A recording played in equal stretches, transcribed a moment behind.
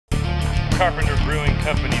Carpenter Brewing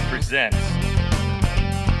Company presents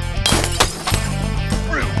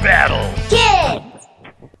Brew Battle! Kids!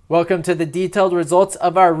 Welcome to the detailed results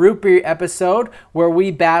of our root beer episode where we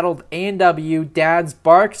battled A&W, Dad's,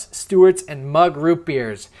 Barq's, Stewart's, and Mug root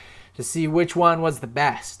beers to see which one was the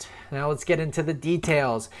best. Now let's get into the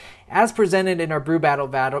details. As presented in our Brew Battle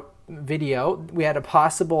video, we had a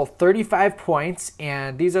possible 35 points,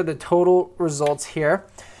 and these are the total results here.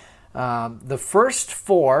 The first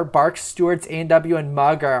four, Barq, Stewart's, A&W, and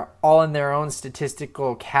Mug, are all in their own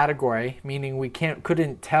statistical category, meaning we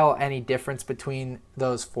couldn't tell any difference between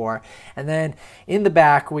those four. And then in the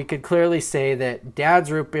back, we could clearly say that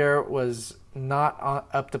Dad's root beer was not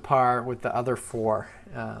up to par with the other four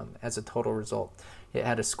as a total result. It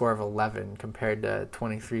had a score of 11 compared to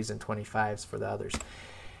 23s and 25s for the others.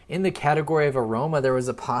 In the category of aroma, there was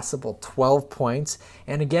a possible 12 points.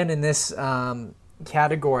 And again, in this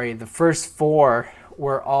category, the first four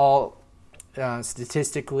were all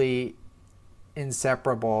statistically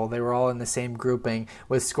inseparable. They were all in the same grouping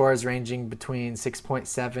with scores ranging between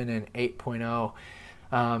 6.7 and 8.0.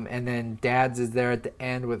 And then Dad's is there at the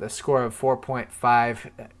end with a score of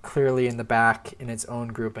 4.5, clearly in the back in its own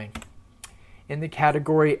grouping. In the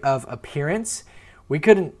category of appearance, we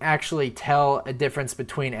couldn't actually tell a difference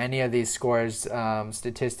between any of these scores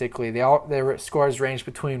statistically. Their scores ranged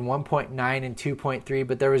between 1.9 and 2.3,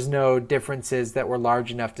 but there was no differences that were large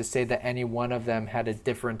enough to say that any one of them had a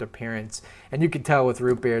different appearance. And you could tell with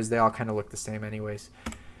root beers, they all kind of look the same anyways.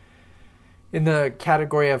 In the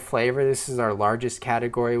category of flavor, this is our largest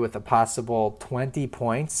category with a possible 20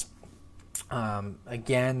 points.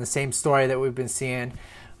 Again, the same story that we've been seeing.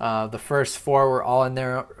 The first four were all in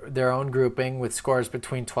their own grouping with scores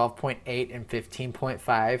between 12.8 and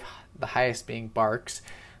 15.5, the highest being Barq's.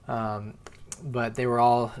 But they were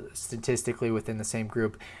all statistically within the same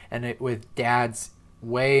group. And with Dad's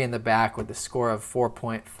way in the back with a score of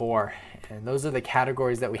 4.4. And those are the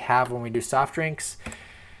categories that we have when we do soft drinks.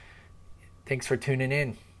 Thanks for tuning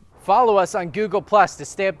in. Follow us on Google Plus to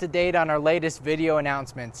stay up to date on our latest video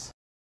announcements.